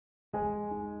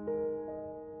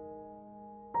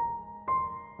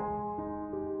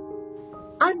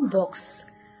unbox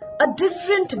a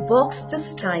different box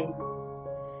this time.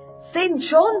 St.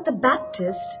 John the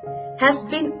Baptist has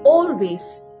been always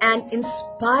an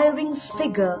inspiring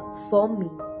figure for me.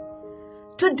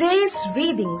 Today's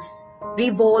readings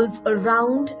revolve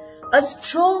around a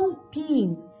strong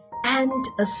theme and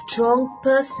a strong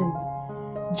person,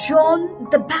 John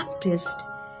the Baptist,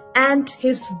 and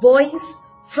his voice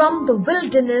from the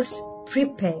wilderness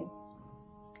prepare.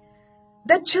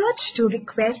 The Church too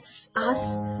requests us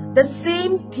the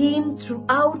same theme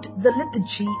throughout the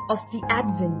liturgy of the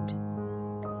Advent.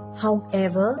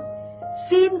 However,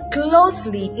 seen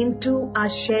closely into our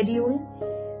schedule,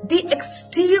 the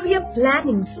exterior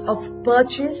plannings of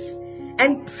purchase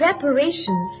and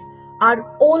preparations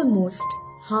are almost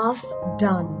half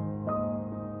done.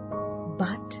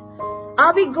 But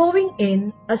are we going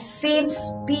in a same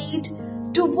speed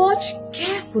to watch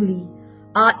carefully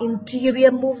our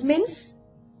interior movements?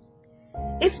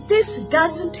 If this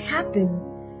doesn't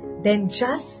happen, then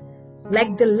just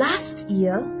like the last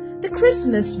year, the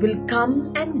Christmas will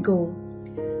come and go.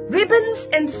 Ribbons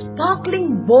and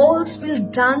sparkling balls will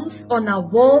dance on our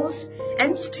walls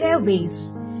and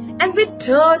stairways and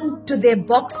return to their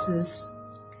boxes.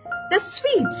 The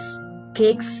sweets,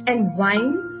 cakes and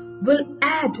wine will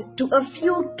add to a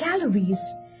few calories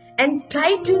and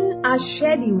tighten our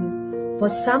schedule for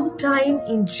some time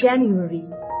in January.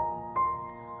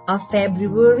 Our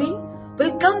February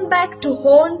will come back to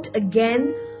haunt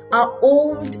again our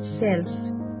old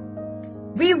selves.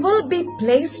 We will be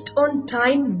placed on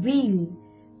time wheel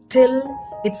till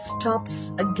it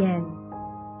stops again.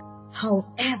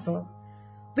 However,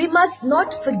 we must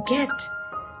not forget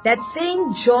that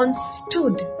St. John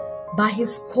stood by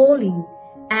his calling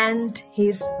and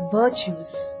his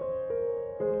virtues.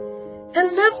 He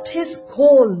lived his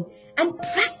call and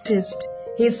practiced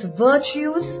his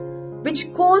virtues,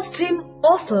 which caused him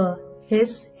offer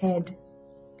his head.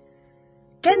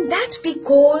 Can that be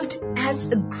called as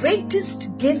the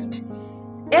greatest gift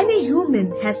any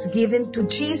human has given to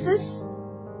Jesus?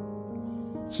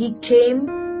 He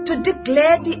came to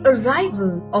declare the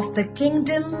arrival of the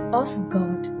kingdom of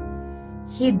God.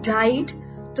 He died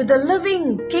to the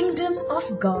living kingdom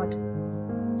of God.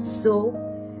 So,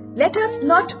 let us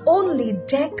not only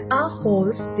deck our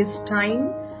halls this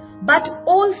time, but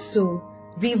also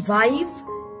revive,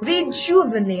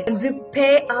 rejuvenate, and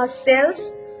repair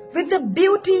ourselves with the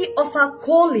beauty of our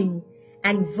calling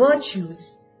and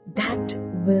virtues that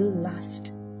will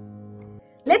last.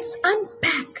 Let's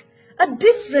unpack a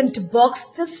different box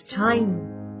this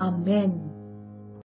time. Amen.